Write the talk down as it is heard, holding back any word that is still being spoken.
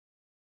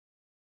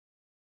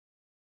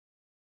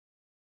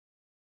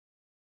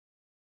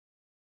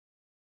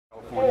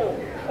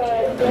California.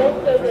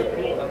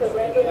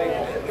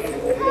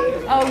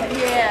 Oh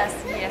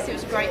yes, yes, it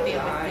was great being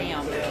with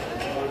them.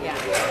 Yeah,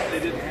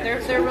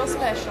 they're real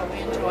special. We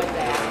enjoyed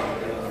that.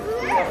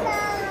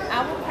 I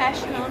will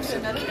pass you on to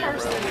another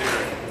person.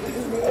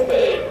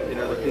 You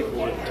know, the people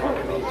were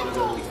talking to each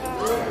other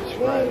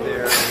right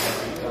there.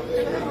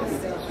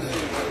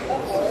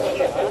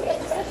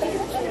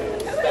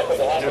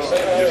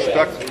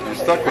 You're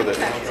stuck with it.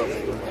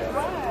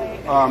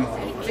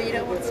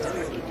 Vita wants to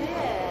see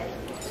Dad.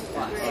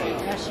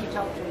 She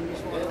talked to him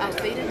this morning. Oh,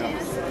 Vita did.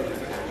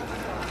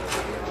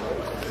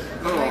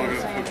 Oh, I'm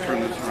going to turn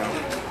this around.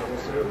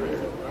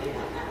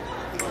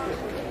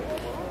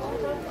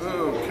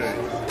 Okay.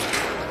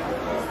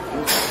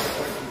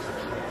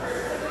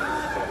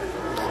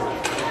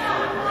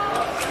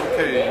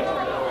 Okay,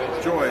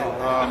 Joy,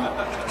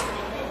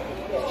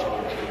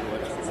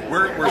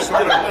 we're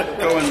sort of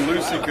going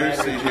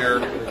loosey-goosey here.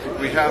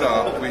 We had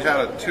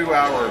a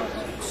 2-hour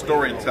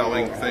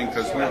storytelling thing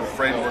because we were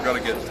afraid we were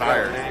going to get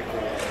tired,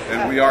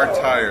 and we are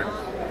tired.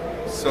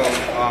 So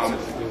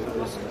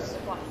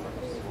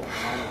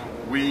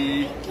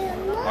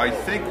I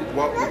think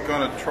what we're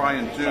going to try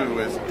and do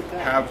is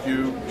have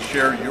you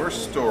share your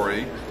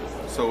story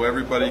so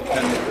everybody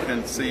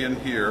can see and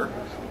hear,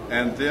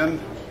 and then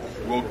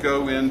we'll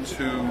go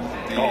into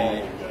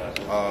the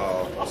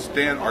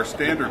our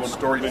standard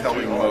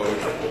storytelling mode.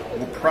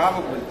 We'll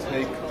probably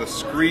take the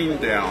screen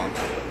down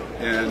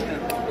and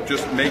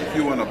just make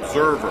you an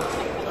observer,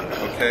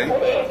 okay?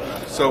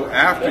 So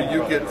after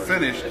you get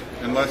finished,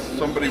 unless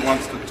somebody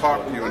wants to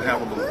talk to you and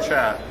have a little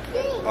chat,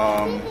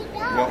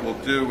 what we'll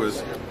do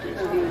is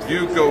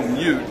you go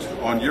mute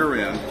on your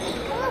end,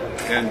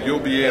 and you'll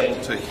be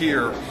able to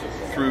hear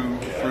through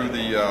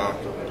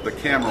the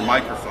camera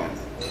microphone.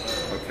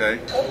 Okay?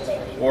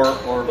 Or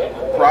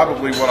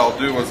probably what I'll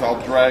do is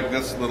I'll drag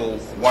this little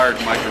wired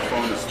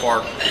microphone as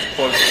close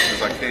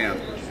as I can.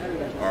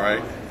 All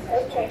right?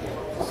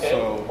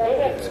 So,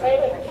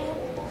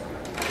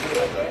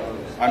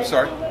 I'm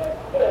sorry?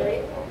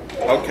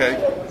 Okay.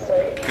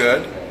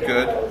 Good.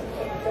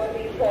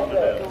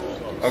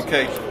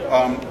 Okay,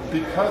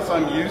 because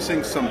I'm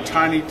using some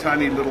tiny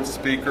little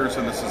speakers,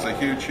 and this is a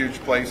huge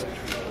place,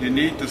 you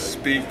need to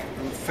speak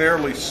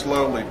fairly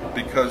slowly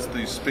because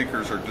these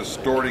speakers are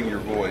distorting your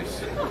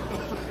voice.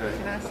 Okay.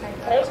 Can I say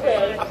that?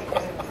 Okay.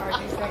 Or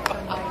do you say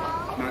something?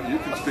 No, you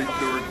can speak to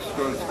her. Just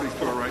go and speak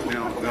to her right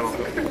now. That'll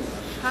help.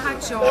 Hi,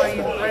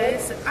 Joy and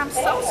Bruce. I'm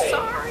so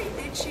sorry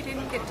that you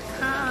didn't get to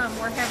come.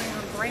 We're having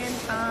a grand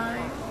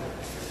time.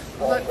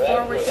 Look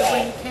forward to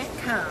when you can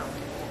come.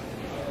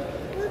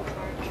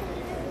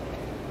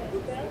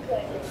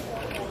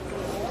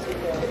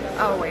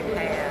 Oh, it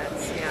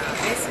has. Yeah,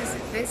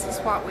 this is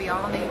what we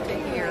all need to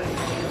hear.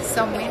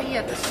 So many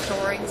of the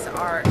stories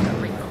are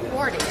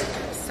recorded,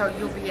 so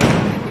you'll be able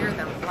to hear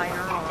them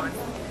later on,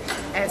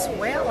 as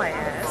well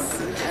as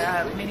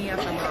many of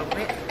them are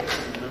written,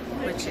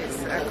 which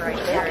is a great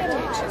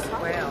heritage as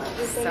well.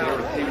 So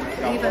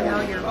even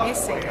though you're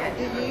missing it,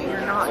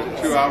 you're not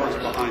missing 2 hours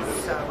behind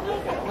us. So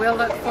we'll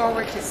look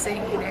forward to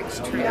seeing you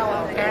next trip,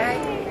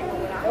 okay?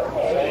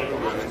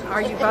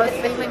 Are you both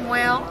feeling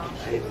well?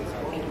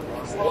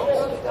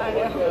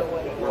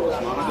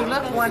 You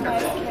look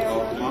wonderful.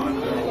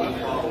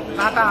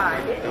 Bye-bye.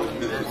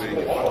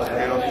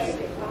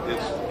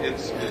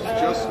 It's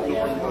just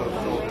north of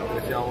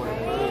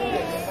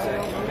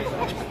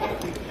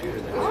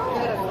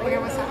Where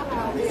was that?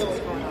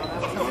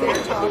 So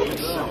they're talking.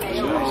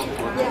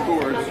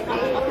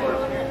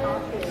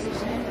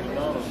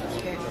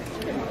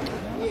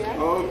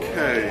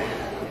 Okay.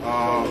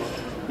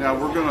 Now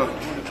we're going to...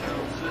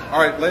 All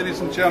right, ladies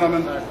and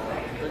gentlemen.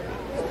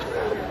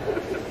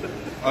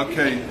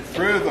 Okay,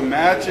 through the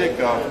magic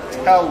of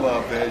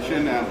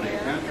television and the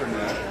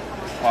internet,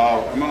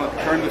 I'm going to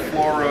turn the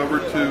floor over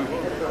to...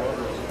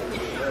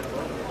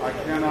 I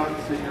cannot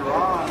see your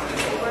eyes.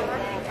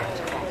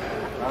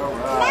 All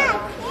right.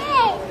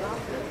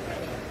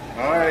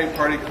 All right,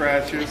 party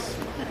crashes.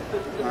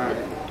 All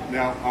right.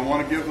 Now, I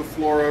want to give the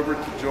floor over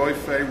to Joy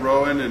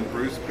Rowan and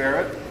Bruce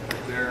Barrett.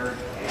 They're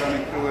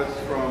coming to us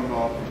from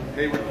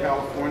Hayward,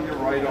 California,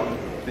 right on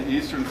the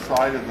eastern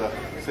side of the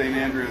St.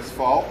 Andreas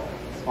Fault,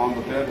 on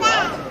the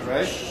bedrock,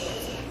 right?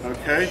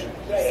 Okay?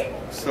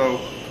 So,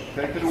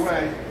 take it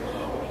away.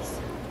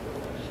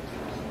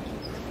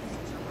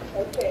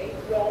 Okay,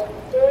 well,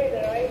 the story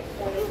that I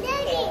wanted to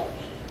tell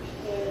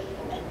is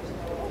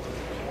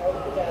I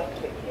was about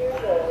 6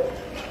 years old.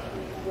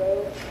 We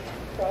rode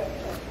cross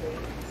country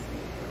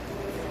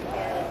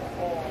and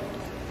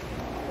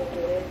we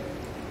lived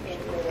in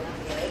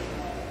Philadelphia.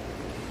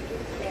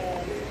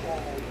 And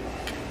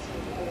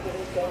we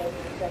would go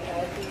to the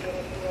house in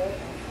Philadelphia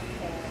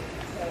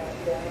and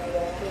down our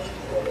walking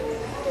to the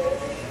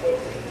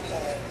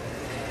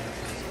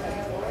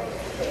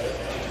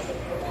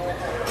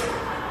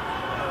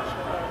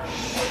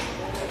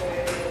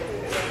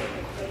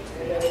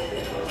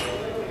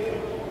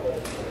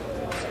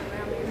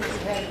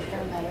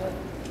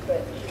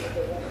but she was a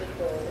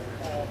wonderful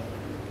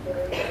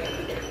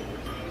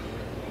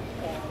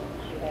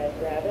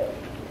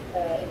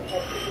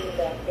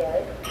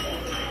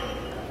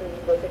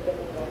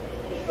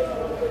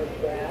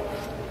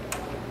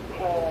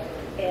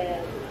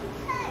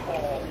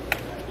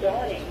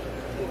Donnie,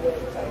 who was,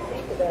 I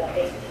think, about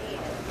 18,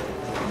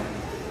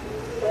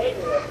 played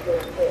with us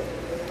very quick.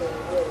 We were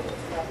really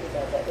happy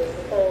about that. There was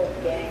a whole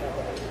gang of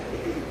us.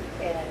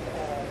 And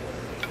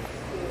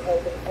he would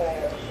help us tie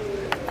our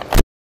shoes,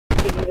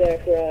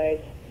 piggyback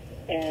rides,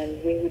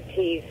 and we would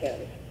tease him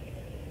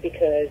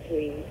because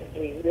we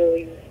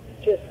really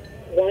just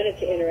wanted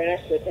to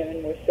interact with him,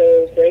 and we're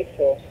so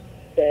grateful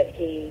that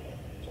he,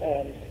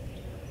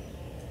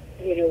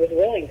 was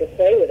willing to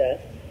play with us.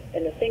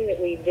 And the thing that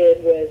we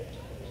did was,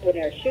 when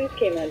our shoes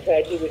came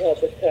untied, he would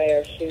help us tie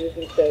our shoes,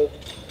 and so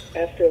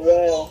after a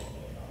while,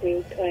 we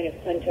would kind of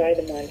untie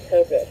them on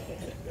purpose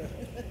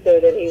so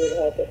that he would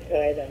help us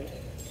tie them.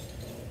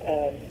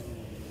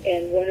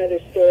 And one other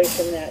story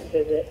from that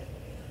visit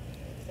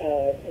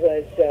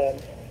was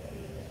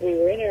we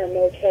were in our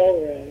motel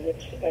room,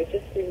 which I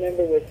just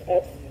remember was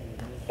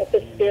up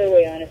a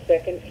stairway on a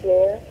second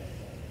floor,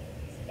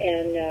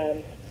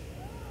 and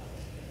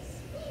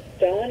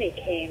Donnie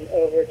came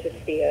over to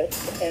see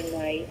us, and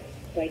my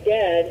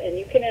dad, and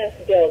you can ask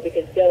Dell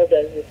because Dell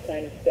does this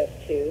kind of stuff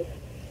too.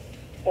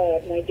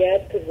 My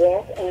dad could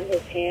walk on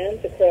his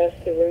hands across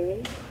the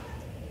room,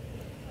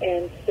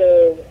 and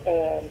so,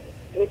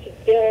 which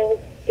Dell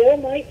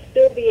might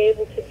still be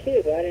able to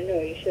too. I don't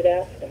know, you should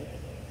ask him.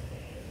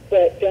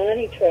 But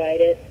Donnie tried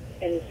it,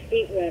 and his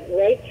feet went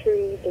right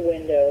through the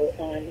window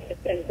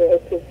and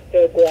broke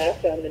the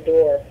glass on the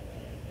door.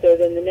 So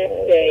then the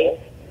next day,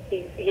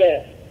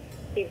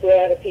 he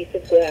brought a piece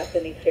of glass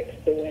and he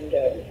fixed the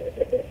window.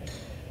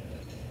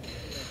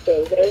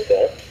 So there's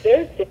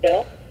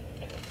Dale.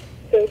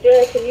 So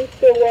Dale, can you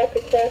still walk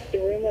across the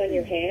room on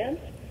your hands?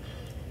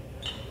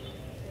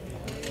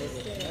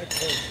 That's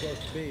what it's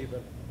supposed to be,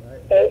 but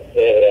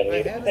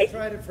I haven't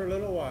tried it for a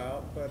little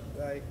while, but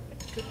I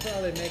could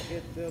probably make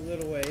it a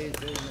little ways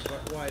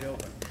wide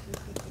open.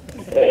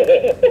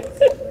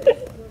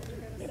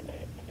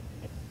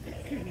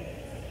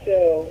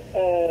 So,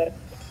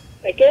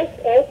 I guess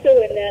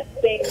also in that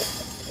same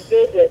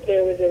visit,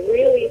 there was a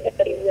really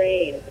heavy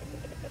rain.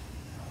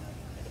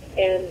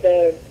 And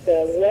the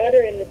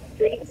water in the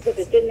street, because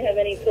it didn't have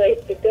any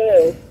place to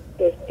go,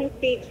 was 2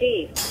 feet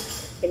deep.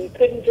 And you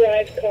couldn't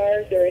drive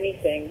cars or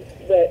anything.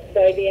 But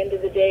by the end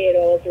of the day, it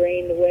all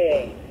drained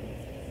away.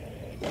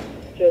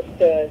 Just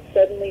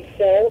suddenly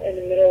fell in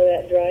the middle of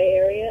that dry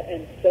area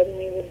and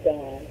suddenly was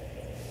gone.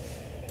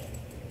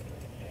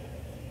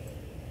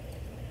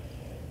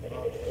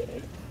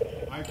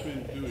 I've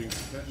been doing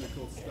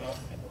technical stuff,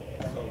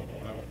 so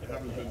I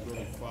haven't been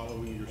really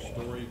following your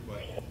story,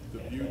 but the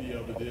beauty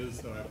of it is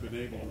that I've been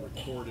able to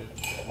record it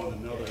on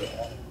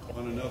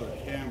another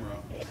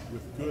camera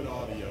with good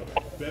audio,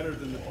 better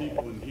than the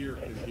people in here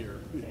can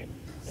hear.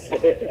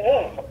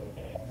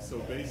 So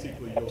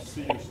basically, you'll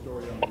see your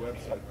story on the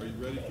website. Are you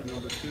ready for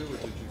number 2, or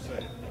did you say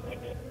it?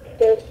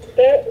 So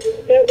that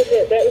was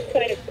it. That was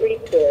kind of 3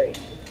 stories.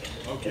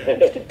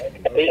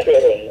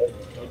 Okay.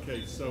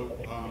 Okay, so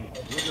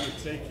we're going to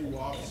take you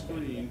off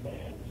screen.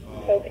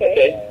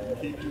 Okay.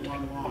 Keep you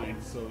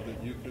online so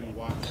that you can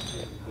watch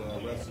the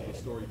rest of the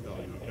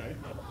storytelling, okay?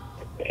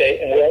 Okay,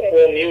 and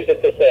we'll mute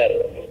at this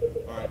end.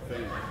 All right,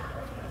 thank you.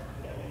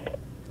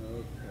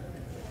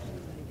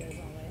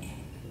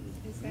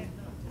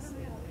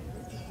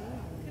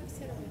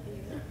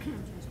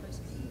 Okay.